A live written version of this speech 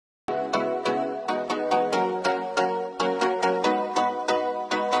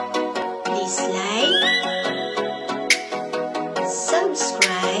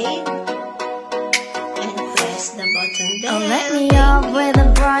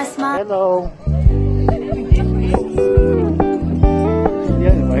Hello.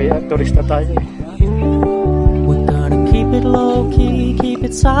 Yan, may turista tayo. We're gonna keep it low-key, keep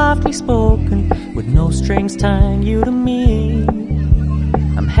it softly spoken, with no strings tying you to me.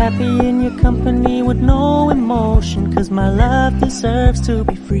 I'm happy in your company with no emotion, 'cause my love deserves to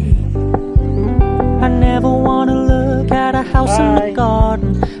be free. I never wanna look at a house in the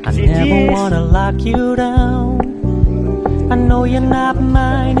garden, I never wanna lock you down. I know you're not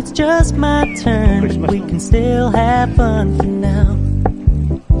mine, it's just my turn, but we can still have fun for now.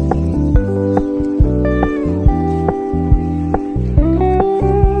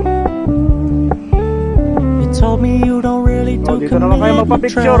 You told me you don't really do commitment,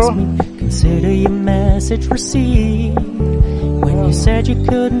 trust me, consider your message received. When you said you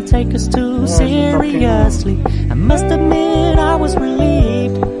couldn't take us too seriously, I must admit I was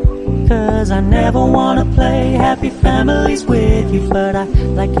relieved, 'cause I never wanna play happy families with you, but I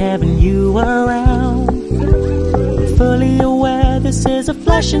like having you around. I'm fully aware this is a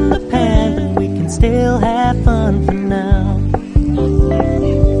flash in the pan, but we can still have fun for now.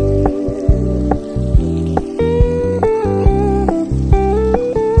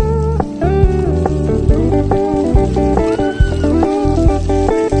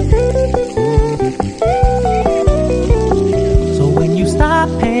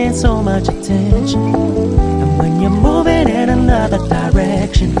 So much attention, and when you're moving in another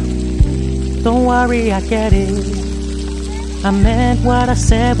direction, don't worry, I get it. I meant what I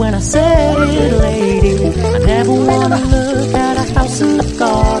said when I said it, lady. I never wanna look at a house in the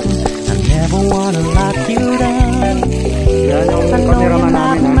garden, I never wanna lock you down. I know you're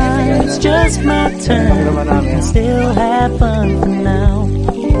not mine, it's just my turn, we can still have fun for now.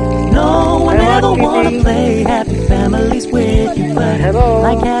 No, I never wanna play happy families with you, but I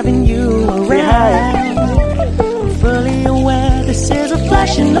like having you around. I'm fully aware this is a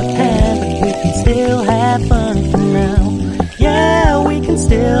flash in the pan, but we can still have fun for now. Yeah, we can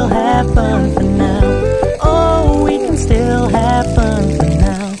still have fun for now. Oh, we can still have fun for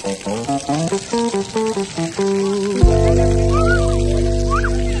now.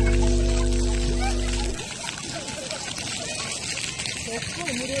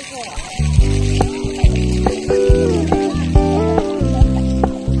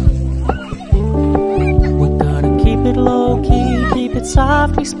 We're gonna keep it low-key, keep it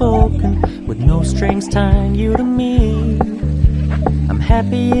softly spoken, with no strings tying you to me. I'm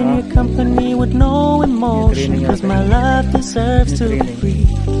happy in your company with no emotion, 'cause my love deserves to be free.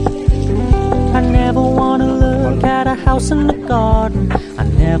 I never wanna look at a house in the garden, I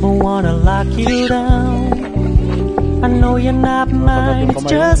never wanna lock you down. I know you're not mine, it's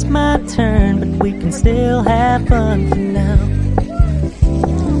just my turn, but we can still have fun for now.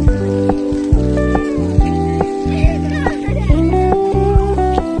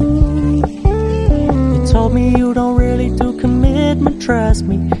 You told me you don't really do commitment, trust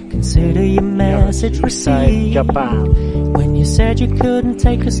me, consider your message received. When you said you couldn't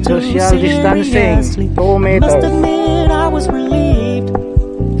take us too seriously, I must admit I was relieved,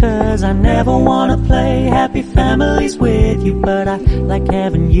 'cause I never wanna play happy families with you, but I like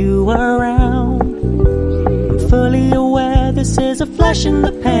having you around. I'm fully aware this is a flash in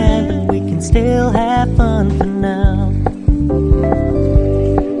the pan, but we can still have fun for now.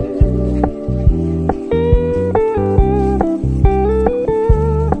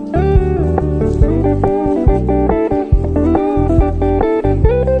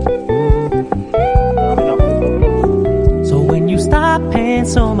 Paying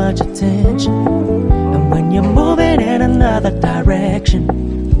so much attention, and when you're moving in another direction,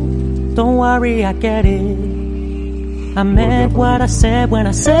 don't worry, I get it. I meant what I said when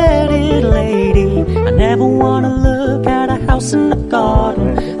I said it, lady. I never wanna look at a house in the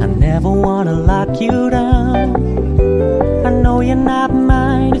garden, I never wanna lock you down. I know you're not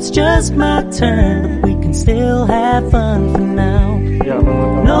mine, it's just my turn, but we can still have fun for now.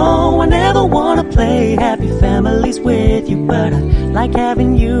 No, I never wanna play happy families with you, but I like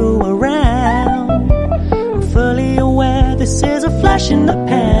having you around. I'm fully aware this is a flash in the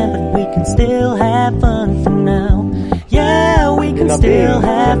pan, but we can still have fun for now. Yeah, we can still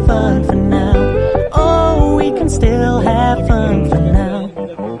have fun for now. Oh, we can still have fun for now.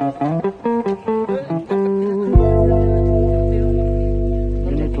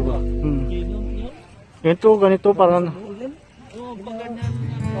 Ganito parang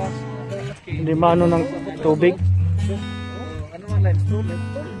hindi maano ng tubig. Ano man limestone?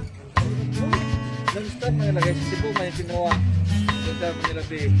 Limestone mga lagay sa Cebu, may kinuha.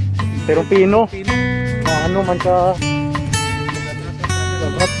 Pero pino. Ano man ka.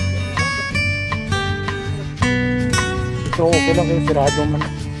 Ito okay lang yung sirado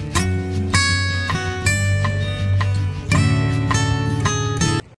man.